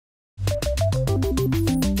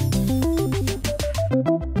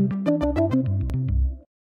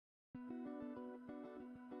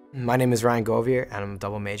My name is Ryan Govier, and I'm a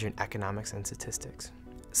double major in economics and statistics.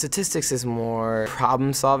 Statistics is more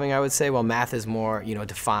problem solving, I would say, while math is more,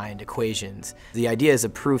 defined equations. The idea is to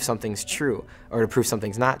prove something's true or to prove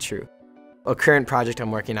something's not true. A current project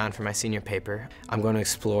I'm working on for my senior paper, I'm going to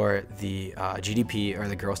explore the GDP, or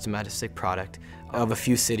the gross domestic product, of a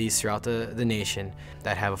few cities throughout the nation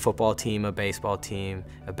that have a football team, a baseball team,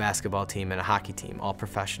 a basketball team, and a hockey team, all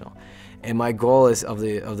professional. And my goal of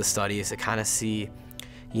the study is to kind of see,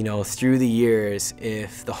 through the years,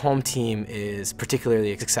 if the home team is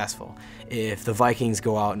particularly successful, if the Vikings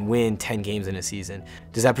go out and win 10 games in a season,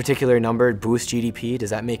 does that particular number boost GDP? Does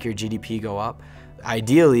that make your GDP go up?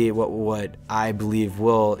 Ideally, what I believe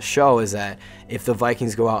will show is that if the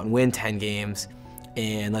Vikings go out and win 10 games,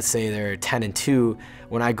 and let's say they're 10-2,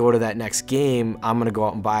 when I go to that next game, I'm gonna go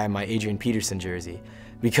out and buy my Adrian Peterson jersey.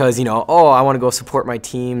 Because, oh, I want to go support my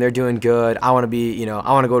team, they're doing good, I want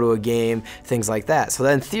to go to a game, things like that. So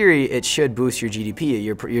then in theory, it should boost your GDP.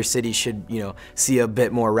 Your city should, see a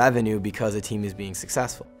bit more revenue because the team is being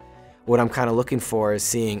successful. What I'm kind of looking for is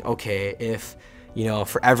seeing, okay, if,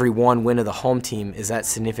 for every one win of the home team, is that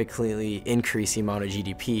significantly increase the amount of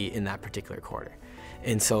GDP in that particular quarter?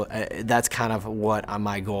 And so that's kind of what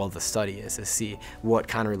my goal of the study is, to see what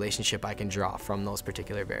kind of relationship I can draw from those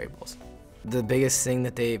particular variables. The biggest thing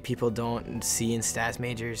that people don't see in stats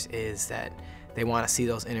majors is that they want to see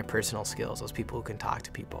those interpersonal skills, those people who can talk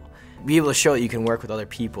to people. Be able to show that you can work with other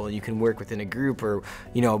people, you can work within a group, or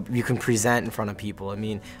you can present in front of people. I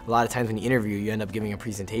mean, a lot of times when you interview, you end up giving a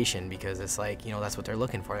presentation because it's like, that's what they're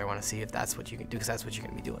looking for. They want to see if that's what you can do, because that's what you're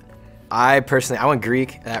going to be doing. I went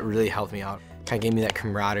Greek. That really helped me out. Kind of gave me that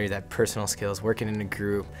camaraderie, that personal skills, working in a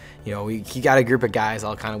group. He got a group of guys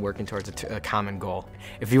all kind of working towards a common goal.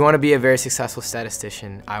 If you want to be a very successful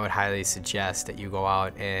statistician, I would highly suggest that you go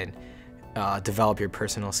out and develop your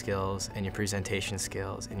personal skills and your presentation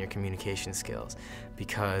skills and your communication skills,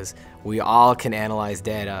 because we all can analyze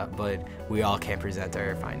data, but we all can't present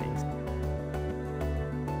our findings.